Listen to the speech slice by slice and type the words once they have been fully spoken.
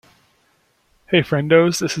Hey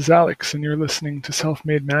friendos, this is Alex and you're listening to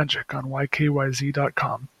Self-Made Magic on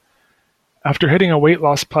YKYZ.com. After hitting a weight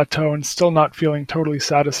loss plateau and still not feeling totally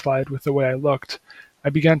satisfied with the way I looked, I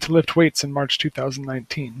began to lift weights in March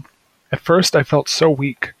 2019. At first I felt so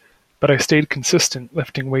weak, but I stayed consistent,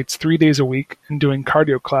 lifting weights 3 days a week and doing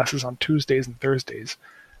cardio classes on Tuesdays and Thursdays.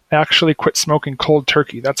 I actually quit smoking cold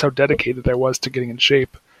turkey, that's how dedicated I was to getting in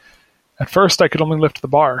shape. At first I could only lift the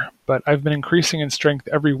bar, but I've been increasing in strength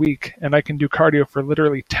every week, and I can do cardio for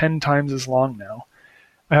literally 10 times as long now.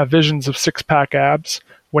 I have visions of six-pack abs,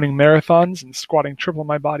 winning marathons, and squatting triple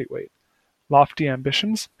my body weight. Lofty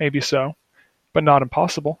ambitions? Maybe so, but not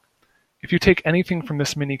impossible. If you take anything from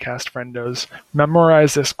this minicast, friendos,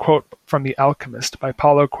 memorize this quote from The Alchemist by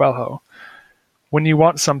Paulo Coelho. When you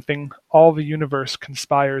want something, all the universe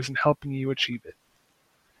conspires in helping you achieve it.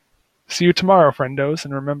 See you tomorrow, friendos,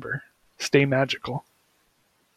 and remember, stay magical.